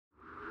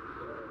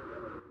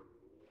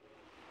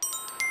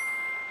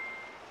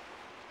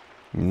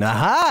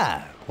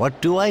Aha!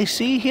 What do I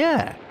see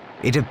here?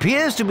 It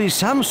appears to be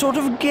some sort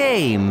of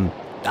game.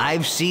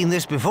 I've seen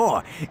this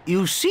before.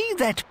 You see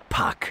that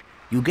puck?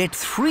 You get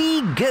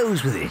 3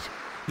 goes with it.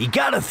 You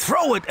gotta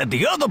throw it at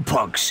the other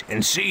pucks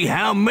and see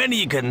how many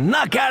you can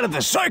knock out of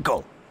the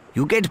circle.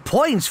 You get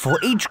points for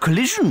each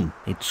collision.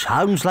 It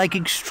sounds like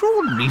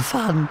extraordinary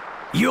fun.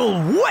 You'll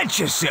wet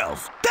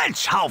yourself.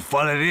 That's how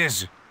fun it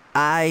is.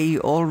 I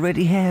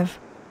already have.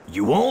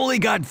 You only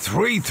got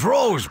 3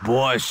 throws,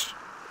 boss.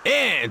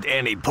 And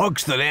any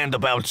pucks that end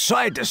up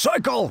outside the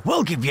circle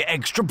will give you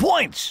extra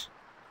points.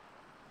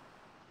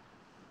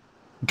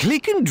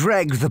 Click and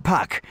drag the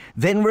puck,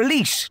 then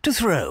release to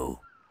throw.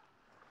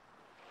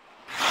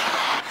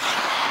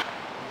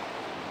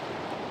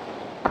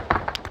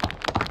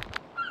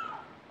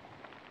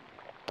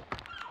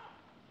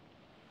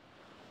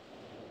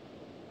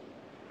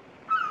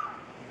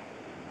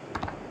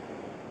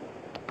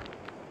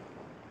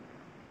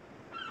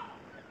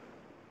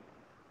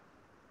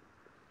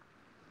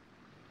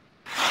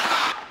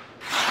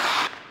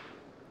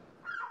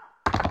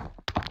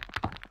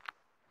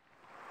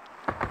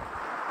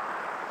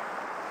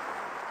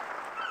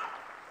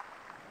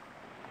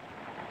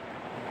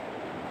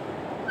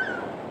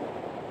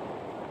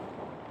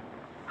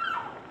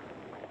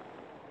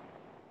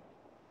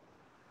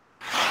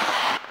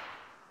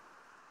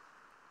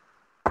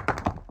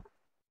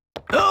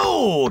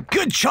 Oh,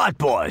 good shot,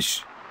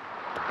 boys.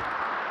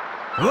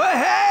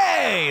 Well,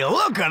 hey,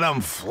 look at them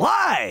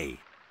fly.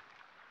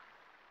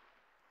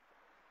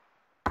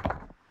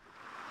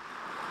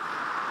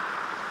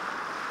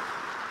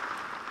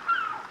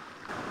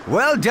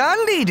 Well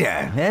done,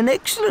 leader. An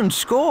excellent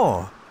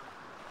score.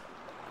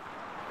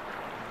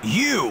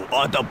 You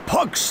are the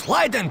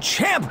puck-sliding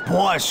champ,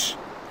 boss.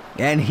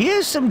 And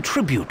here's some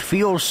tribute for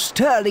your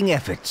sterling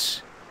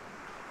efforts.